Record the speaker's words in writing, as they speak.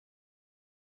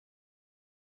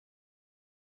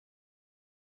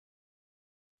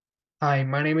Hi,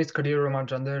 my name is Kadhir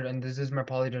Umachandar, and this is my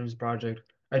Polygence project,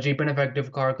 a cheap and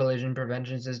effective car collision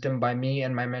prevention system by me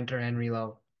and my mentor Henry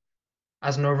Love.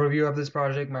 As an overview of this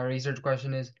project, my research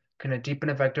question is, can a cheap and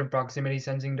effective proximity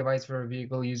sensing device for a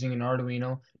vehicle using an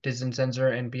Arduino, distance sensor,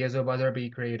 and piezo buzzer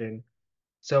be created?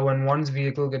 So when one's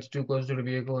vehicle gets too close to the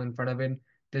vehicle in front of it,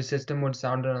 this system would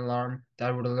sound an alarm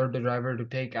that would alert the driver to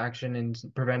take action and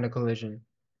prevent a collision.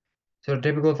 So the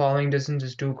typical following distance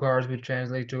is two cars, which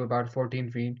translates to about 14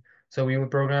 feet. So we will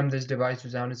program this device to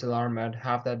sound its alarm at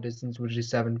half that distance, which is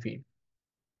 7 feet.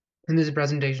 In this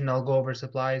presentation, I'll go over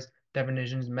supplies,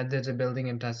 definitions, methods of building,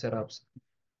 and test setups.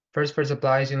 First, for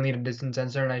supplies, you'll need a distance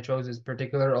sensor, and I chose this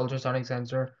particular ultrasonic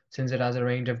sensor since it has a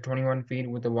range of 21 feet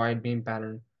with a wide beam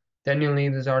pattern. Then you'll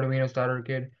need this Arduino starter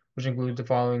kit, which includes the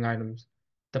following items.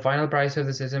 The final price of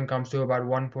the system comes to about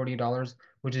 $140,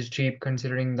 which is cheap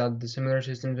considering that the similar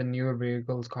systems in newer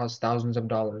vehicles cost thousands of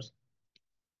dollars.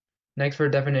 Next, for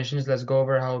definitions, let's go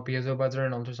over how a piezo buzzer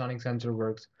and ultrasonic sensor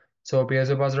works. So a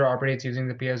piezo buzzer operates using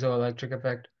the piezoelectric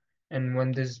effect, and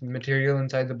when this material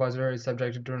inside the buzzer is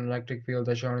subjected to an electric field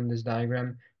as shown in this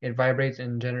diagram, it vibrates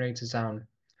and generates a sound.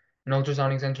 An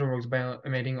ultrasonic sensor works by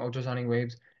emitting ultrasonic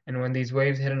waves, and when these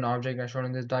waves hit an object as shown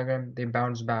in this diagram, they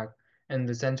bounce back, and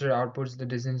the sensor outputs the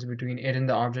distance between it and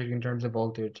the object in terms of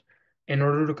voltage. In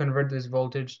order to convert this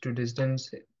voltage to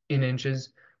distance in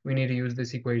inches, we need to use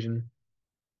this equation.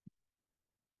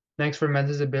 Next, for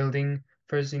methods of building,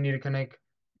 first you need to connect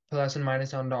plus and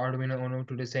minus on the Arduino Uno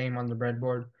to the same on the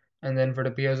breadboard. And then for the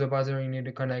piezo buzzer, you need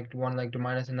to connect one leg to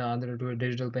minus and the other to a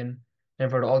digital pin. And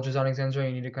for the ultrasonic sensor,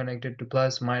 you need to connect it to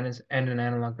plus, minus, and an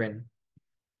analog pin.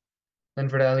 Then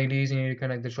for the LEDs, you need to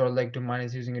connect the short leg to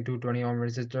minus using a 220 ohm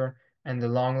resistor and the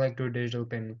long leg to a digital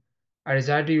pin. I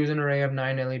decided to use an array of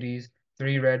 9 LEDs,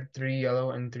 3 red, 3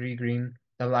 yellow, and 3 green,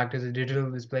 that will act as a digital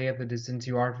display of the distance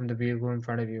you are from the vehicle in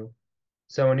front of you.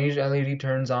 So when each LED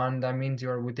turns on, that means you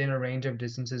are within a range of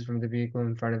distances from the vehicle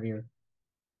in front of you.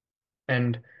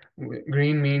 And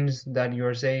green means that you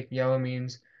are safe, yellow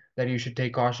means that you should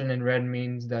take caution, and red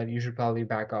means that you should probably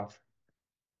back off.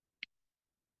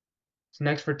 So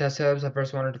next, for test setups, I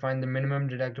first wanted to find the minimum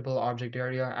detectable object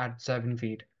area at 7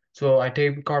 feet. So I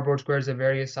taped cardboard squares of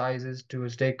various sizes to a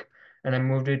stick and I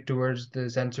moved it towards the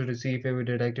sensor to see if it would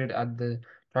detect it at the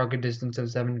target distance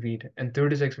of 7 feet. And through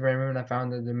this experiment, I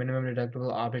found that the minimum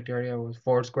detectable object area was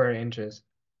 4 square inches.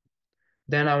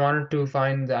 Then I wanted to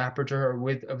find the aperture or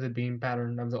width of the beam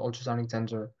pattern of the ultrasonic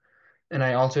sensor. And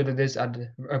I also did this at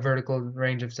a vertical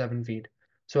range of 7 feet.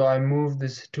 So I moved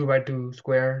this 2 by 2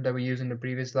 square that we used in the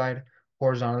previous slide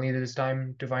horizontally this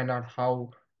time to find out how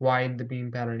wide the beam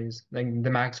pattern is, like the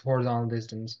max horizontal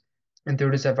distance. And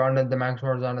through this, I found that the max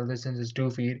horizontal distance is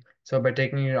 2 feet. So by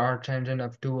taking an arc tangent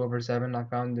of 2 over 7, I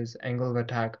found this angle of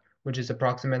attack, which is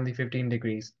approximately 15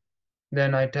 degrees.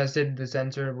 Then I tested the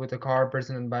sensor with a car,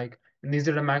 person, and bike, and these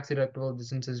are the max detectable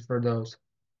distances for those.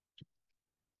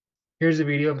 Here's a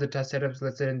video of the test setups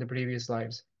listed in the previous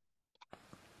slides.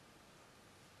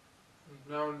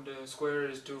 Now the square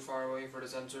is too far away for the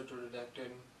sensor to detect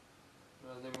it.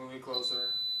 As they move it closer,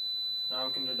 now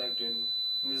it can detect it.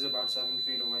 And this is about 7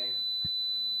 feet away.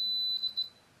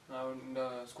 Now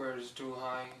the square is too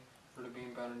high for the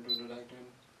beam pattern to detect it.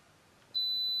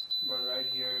 But right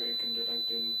here it can detect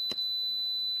it.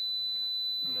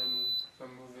 And then if I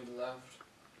move it left,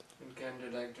 it can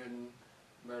detect it.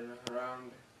 But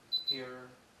around here,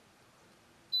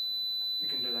 it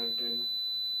can detect it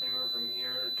anywhere from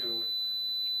here to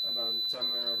about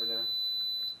somewhere over there.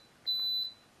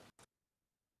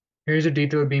 Here's a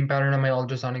detailed beam pattern on my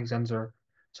ultrasonic sensor.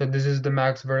 So this is the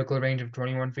max vertical range of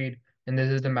 21 feet, and this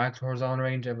is the max horizontal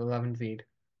range of 11 feet.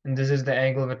 And this is the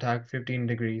angle of attack, 15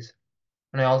 degrees.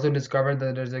 And I also discovered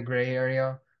that there's a gray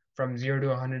area from 0 to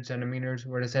 100 centimeters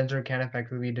where the sensor can't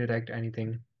effectively detect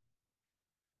anything.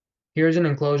 Here's an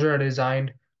enclosure I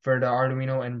designed for the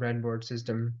Arduino and breadboard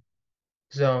system.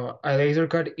 So I laser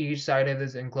cut each side of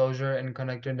this enclosure and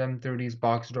connected them through these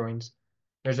box joints.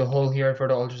 There's a hole here for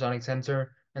the ultrasonic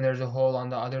sensor, and there's a hole on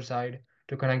the other side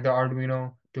to connect the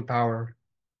Arduino to power.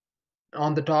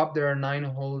 On the top, there are 9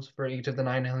 holes for each of the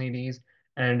 9 LEDs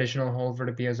and an additional hole for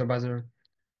the piezo buzzer.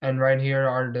 And right here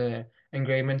are the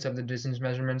engravements of the distance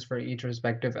measurements for each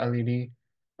respective LED,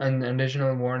 and an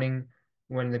additional warning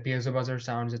when the piezo buzzer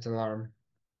sounds its alarm.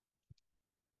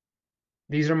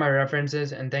 These are my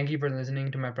references, and thank you for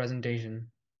listening to my presentation.